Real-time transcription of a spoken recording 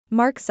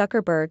Mark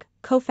Zuckerberg,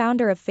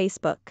 co-founder of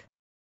Facebook.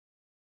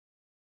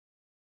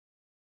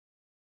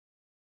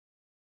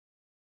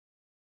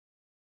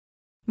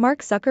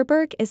 Mark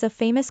Zuckerberg is a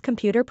famous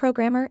computer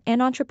programmer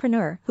and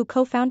entrepreneur who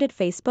co-founded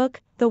Facebook,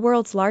 the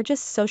world's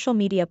largest social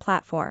media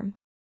platform.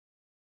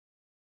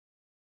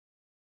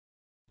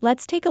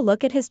 Let's take a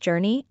look at his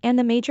journey and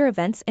the major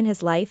events in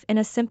his life in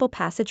a simple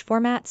passage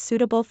format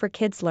suitable for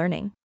kids'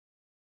 learning.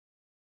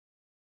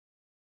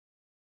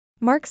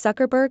 Mark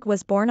Zuckerberg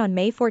was born on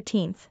May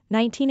 14,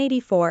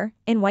 1984,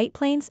 in White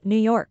Plains, New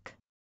York.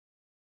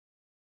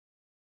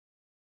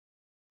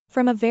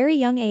 From a very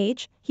young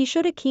age, he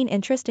showed a keen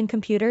interest in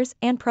computers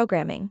and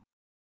programming.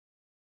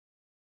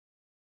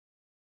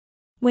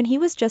 When he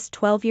was just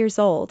 12 years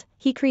old,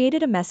 he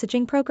created a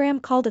messaging program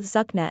called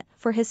Zuckerberg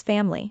for his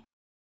family.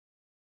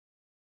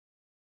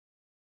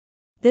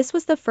 This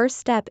was the first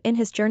step in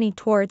his journey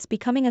towards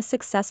becoming a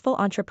successful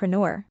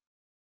entrepreneur.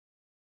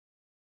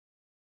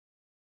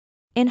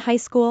 In high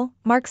school,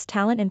 Mark's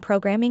talent in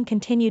programming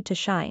continued to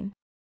shine.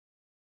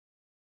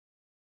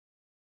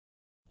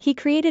 He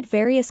created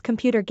various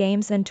computer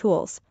games and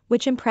tools,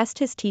 which impressed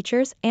his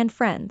teachers and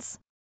friends.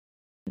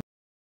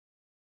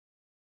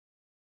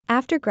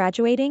 After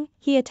graduating,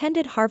 he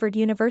attended Harvard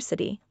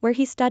University, where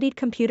he studied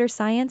computer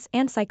science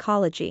and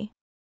psychology.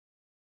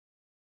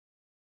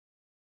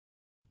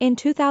 In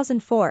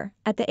 2004,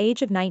 at the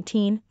age of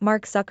 19,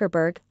 Mark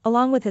Zuckerberg,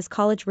 along with his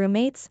college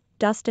roommates,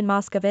 Dustin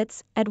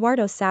Moskovitz,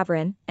 Eduardo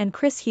Saverin, and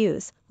Chris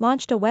Hughes,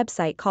 launched a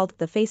website called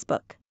The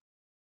Facebook.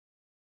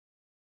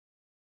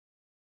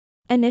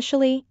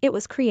 Initially, it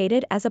was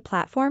created as a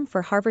platform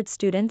for Harvard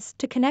students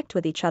to connect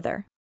with each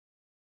other.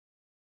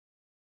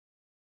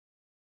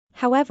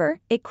 However,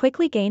 it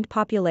quickly gained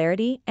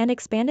popularity and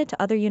expanded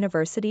to other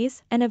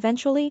universities and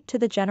eventually to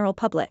the general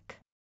public.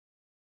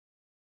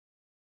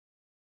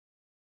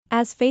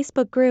 As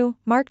Facebook grew,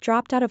 Mark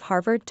dropped out of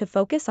Harvard to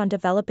focus on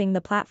developing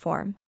the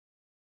platform.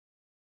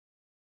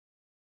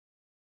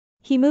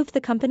 He moved the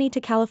company to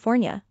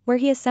California, where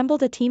he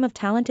assembled a team of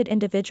talented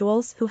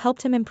individuals who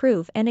helped him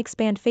improve and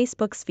expand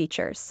Facebook's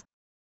features.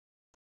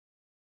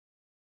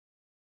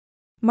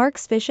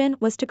 Mark's vision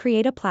was to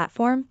create a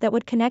platform that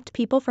would connect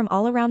people from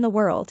all around the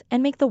world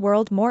and make the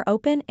world more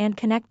open and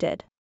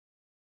connected.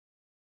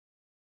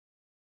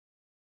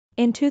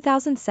 In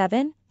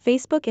 2007,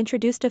 Facebook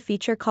introduced a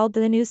feature called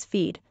the News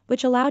Feed,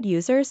 which allowed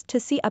users to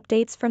see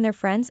updates from their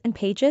friends and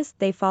pages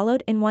they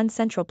followed in one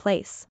central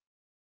place.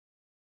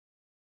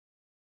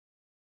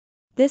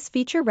 This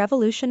feature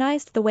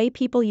revolutionized the way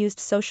people used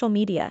social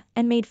media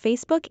and made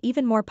Facebook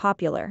even more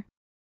popular.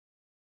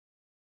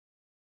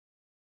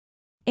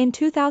 In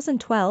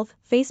 2012,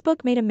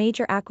 Facebook made a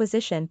major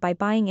acquisition by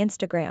buying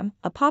Instagram,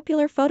 a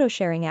popular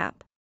photo-sharing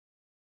app.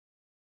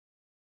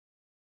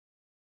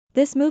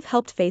 This move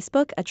helped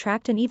Facebook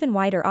attract an even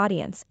wider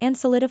audience and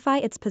solidify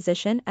its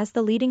position as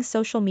the leading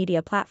social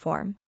media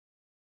platform.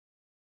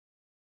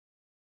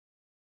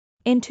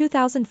 In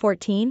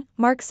 2014,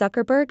 Mark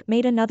Zuckerberg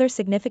made another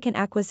significant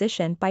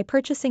acquisition by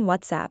purchasing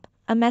WhatsApp,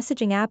 a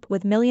messaging app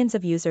with millions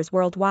of users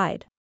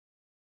worldwide.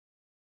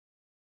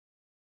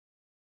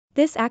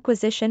 This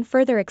acquisition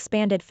further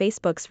expanded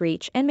Facebook's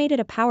reach and made it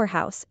a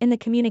powerhouse in the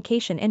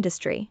communication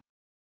industry.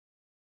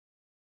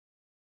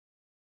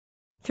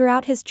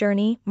 Throughout his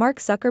journey, Mark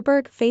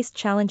Zuckerberg faced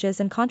challenges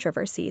and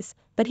controversies,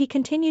 but he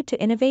continued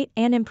to innovate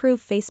and improve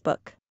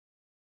Facebook.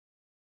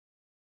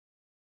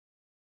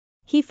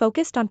 He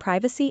focused on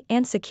privacy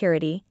and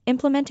security,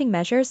 implementing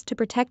measures to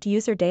protect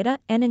user data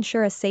and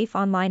ensure a safe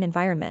online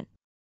environment.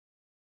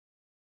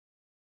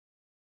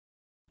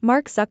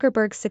 Mark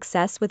Zuckerberg's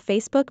success with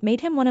Facebook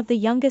made him one of the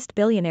youngest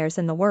billionaires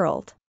in the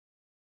world.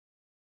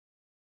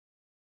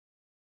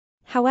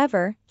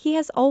 However, he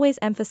has always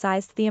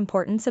emphasized the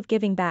importance of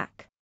giving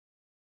back.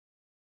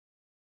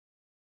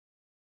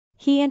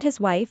 He and his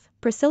wife,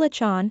 Priscilla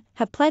Chan,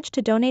 have pledged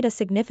to donate a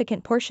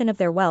significant portion of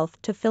their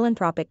wealth to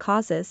philanthropic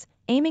causes,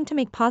 aiming to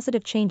make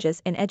positive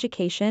changes in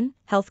education,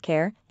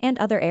 healthcare, and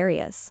other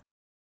areas.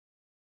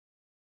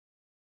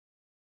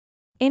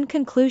 In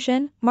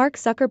conclusion, Mark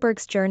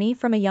Zuckerberg's journey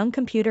from a young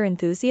computer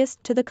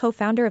enthusiast to the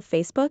co-founder of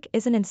Facebook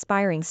is an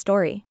inspiring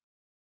story.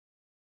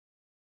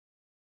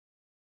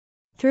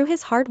 Through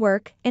his hard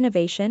work,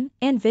 innovation,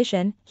 and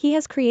vision, he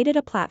has created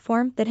a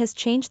platform that has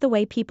changed the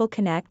way people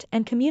connect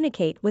and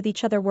communicate with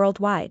each other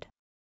worldwide.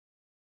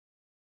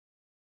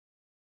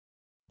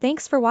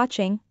 Thanks for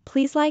watching.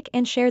 Please like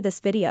and share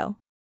this video.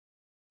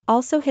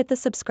 Also hit the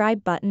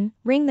subscribe button,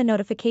 ring the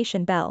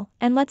notification bell,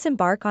 and let's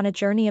embark on a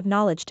journey of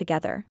knowledge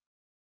together.